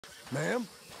Ma'am?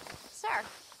 Sir,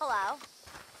 hello.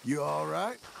 You all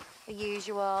right? The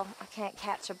usual. I can't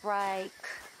catch a break.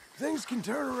 Things can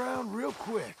turn around real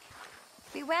quick.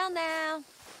 Be well now.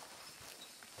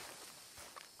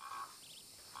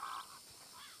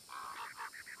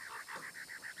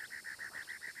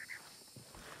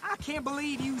 I can't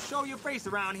believe you show your face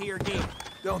around here again.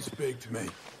 Don't speak to me.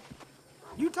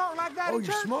 You talk like that Oh, in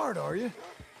you're church? smart, are you?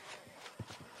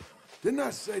 Didn't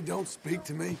I say don't speak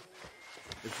to me?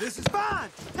 If this is Fine,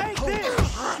 take oh,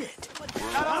 this! shit!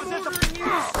 I'm ordering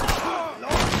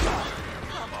you!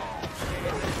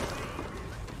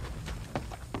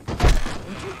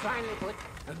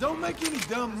 Now don't make any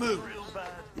dumb moves.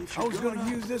 If I was gonna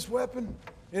use this weapon,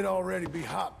 it'd already be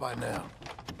hot by now.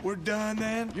 We're done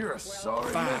then? You're a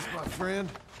sorry mess, my friend.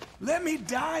 Let me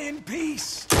die in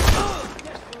peace.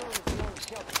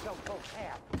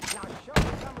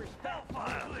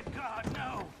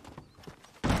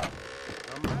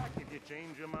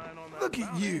 Look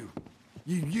at you,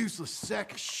 you useless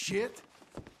sack of shit.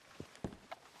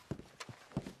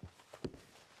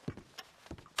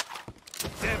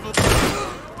 Devil.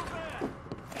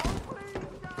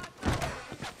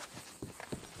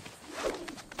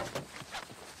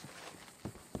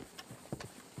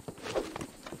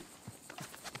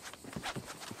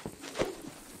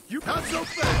 You not so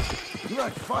fast. You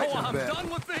like fighting I'm back. done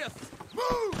with this.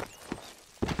 Move!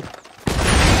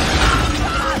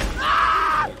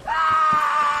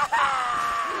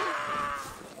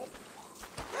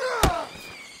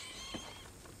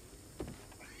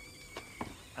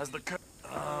 As the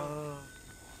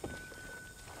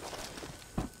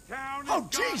Oh,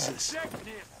 Jesus!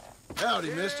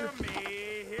 Howdy, mister.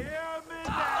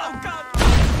 Oh, God!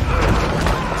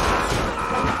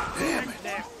 Damn it!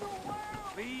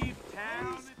 Leave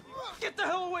town. Get the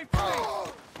hell away from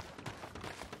me!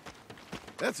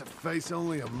 That's a face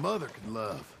only a mother could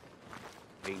love.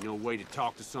 Ain't no way to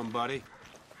talk to somebody.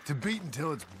 To beat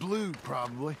until it's blue,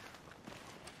 probably.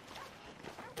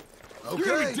 Okay.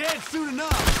 You're gonna be dead soon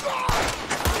enough!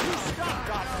 Stop,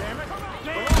 goddammit!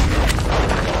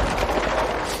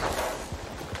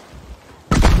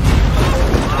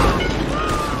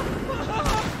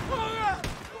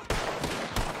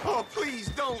 Oh, please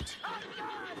don't!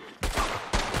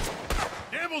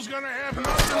 devil's gonna have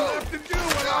nothing left to do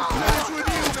when I'm finished with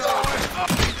you,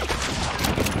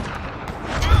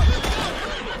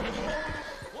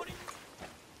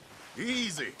 boy.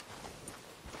 Easy.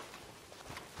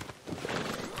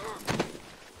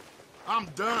 I'm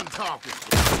done talking.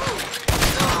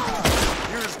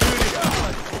 You're as good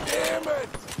as... Damn it!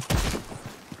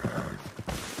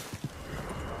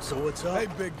 So what's up? Hey,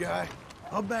 big guy.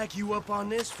 I'll back you up on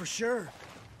this for sure.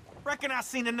 Reckon I've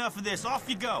seen enough of this. Off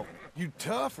you go. You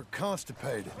tough or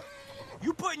constipated?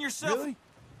 You putting yourself... Really?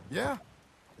 Yeah?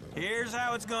 Here's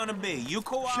how it's gonna be. You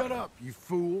cooperate. Shut up, you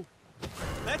fool.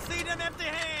 Let's see them empty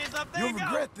hands up there. You'll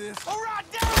regret this. All right,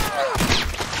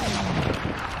 down!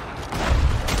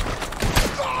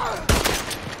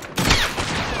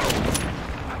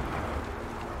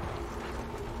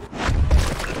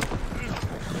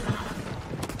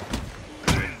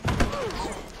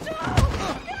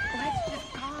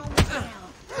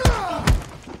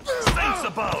 Stinks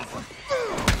above!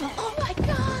 Oh my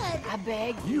God! I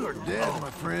beg. You are dead, my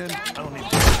friend. I don't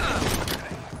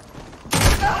need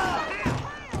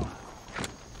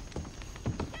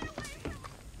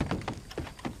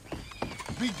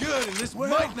Be good, and this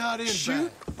might not end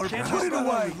shoot bad. or Can't put it just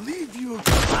away. Leave you.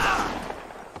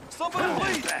 Somebody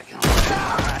please!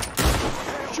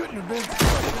 Shouldn't have been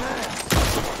fucking ass.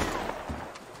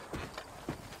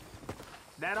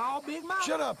 That all, Big Mouth?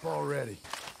 Shut up already.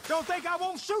 Don't think I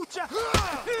won't shoot you.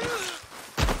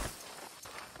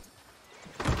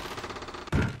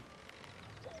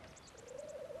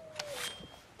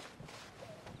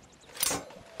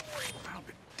 I'll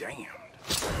be damned.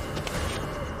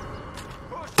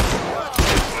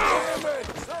 Damn it!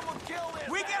 Someone kill this.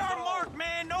 We get our mark,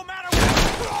 man, no matter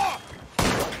what.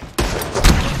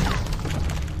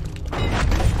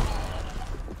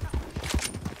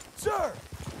 Sir!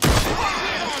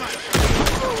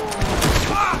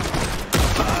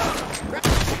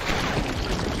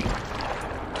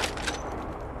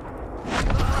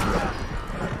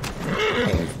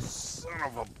 Son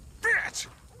of a bitch!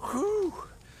 Whew.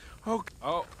 Okay.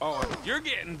 Oh, you're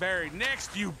getting buried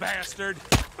next, you bastard!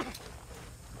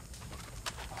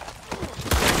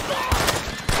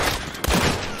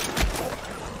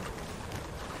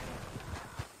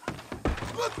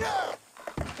 Look out!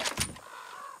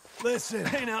 Listen,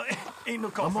 Ain't no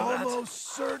call I'm for that.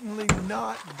 almost certainly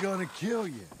not gonna kill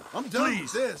you. I'm done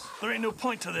Please. with this. There ain't no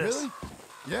point to this. Really?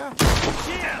 Yeah?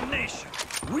 Damnation!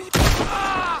 We...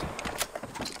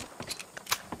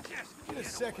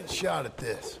 second shot at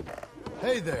this.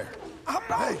 Hey there.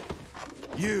 Hey,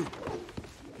 you.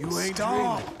 You ain't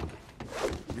Stop. dreaming.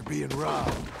 You're being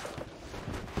robbed.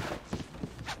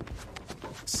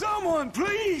 Someone,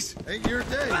 please! Ain't your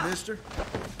day, mister.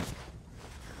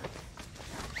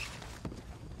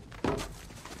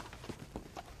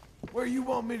 Where you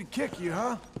want me to kick you,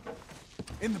 huh?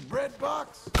 In the bread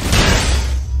box?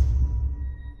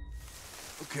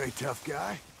 Okay, tough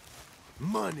guy.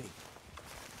 Money.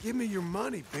 Give me your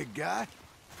money, big guy.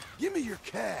 Give me your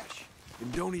cash.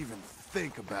 And don't even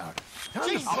think about it. Time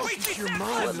to focus your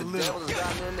mind a little.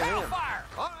 Hellfire!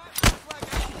 All right, looks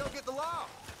like I should go get the law.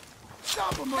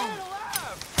 Stop a moment.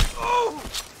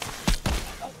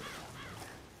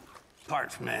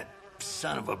 Apart from that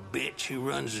son of a bitch who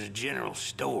runs the general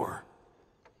store,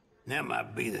 that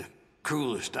might be the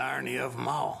cruelest irony of them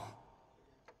all.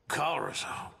 Collar's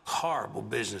a horrible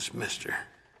business, mister.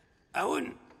 I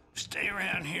wouldn't stay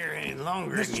around here any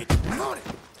longer. Mister, money.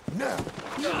 Now.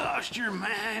 You lost your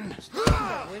mind.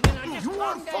 You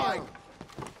want to fight?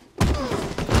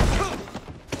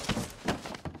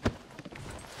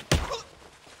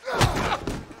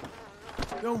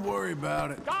 Don't worry about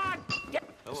it.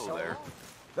 Hello there.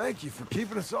 Thank you for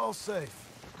keeping us all safe.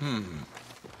 I'm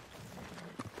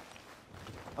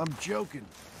joking,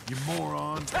 you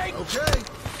moron. Hey! Okay.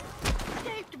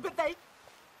 But they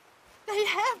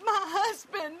have my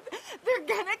husband. They're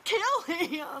gonna kill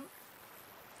him.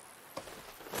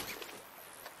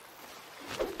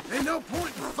 Ain't no point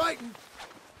in fighting.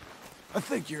 I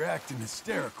think you're acting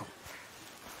hysterical.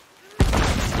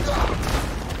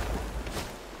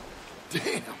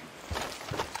 Damn.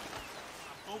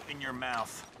 Open your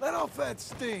mouth. Let off that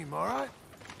steam, all right?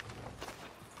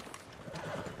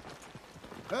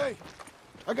 Hey,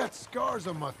 I got scars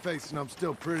on my face and I'm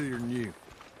still prettier than you.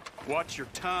 Watch your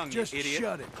tongue, Just you idiot.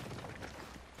 shut it.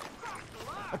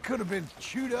 I could have been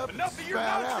chewed up Enough and of your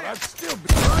spat out. nonsense. I'd still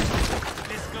be right.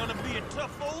 It's gonna be a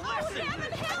tough old lesson.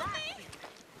 Heaven help me!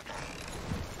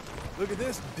 Look at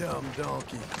this dumb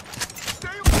donkey.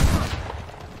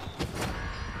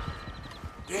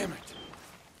 Damn it.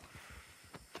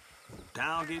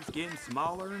 Town keeps getting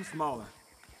smaller and smaller.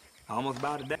 Almost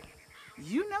about a day.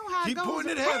 You know how Keep it goes.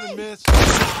 pointing at heaven, miss.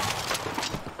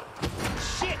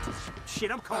 Shit!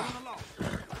 Shit, I'm calling the law.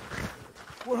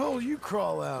 What hole you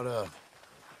crawl out of?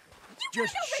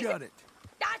 Just shut it.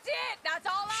 That's it. That's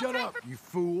all I'll Shut pay up, for- you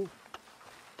fool.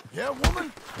 Yeah,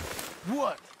 woman?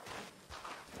 What?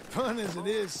 Fun as it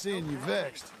is seeing you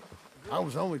vexed. I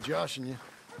was only joshing you.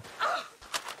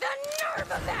 The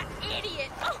nerve of that idiot!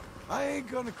 Oh. I ain't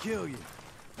gonna kill you.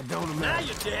 I don't Now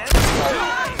imagine. you're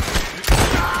dead.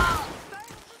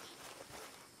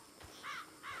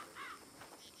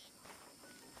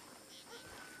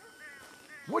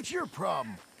 What's your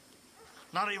problem?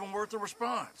 Not even worth a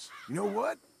response. You know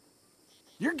what?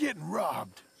 You're getting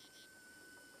robbed.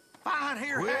 Fine,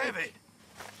 here, Quick. have it.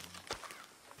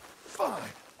 Fine.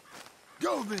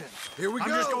 Go then. Here we I'm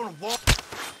go. just gonna walk.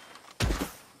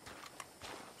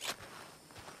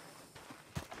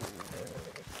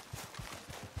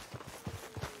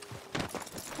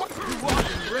 You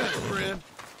walking red, friend.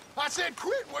 I said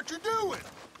quit what you're doing.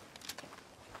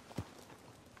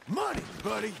 Money,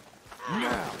 buddy.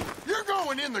 Now. You're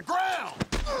going in the ground.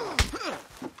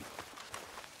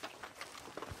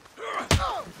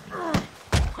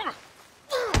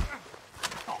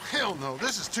 Oh, hell no.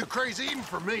 This is too crazy even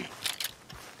for me.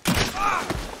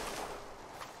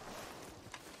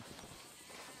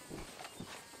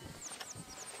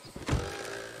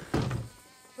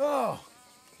 Oh,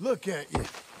 look at you.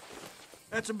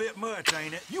 That's a bit much,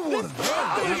 ain't it? You want to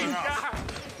die?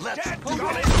 Let's do it.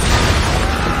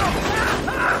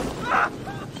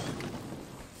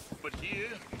 But here,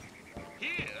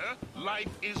 life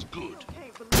is good.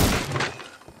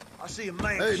 I see a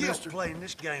man Hey, killed mister. playing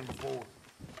this game before.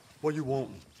 What you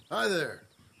wanting? Hi there.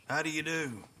 How do you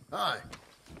do? Hi.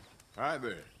 Hi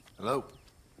there. Hello.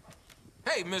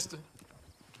 Hey, mister.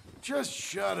 Just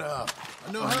shut up.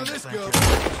 I know how this goes.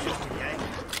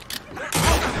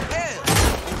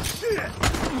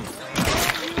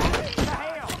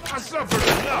 I suffered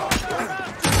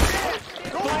enough.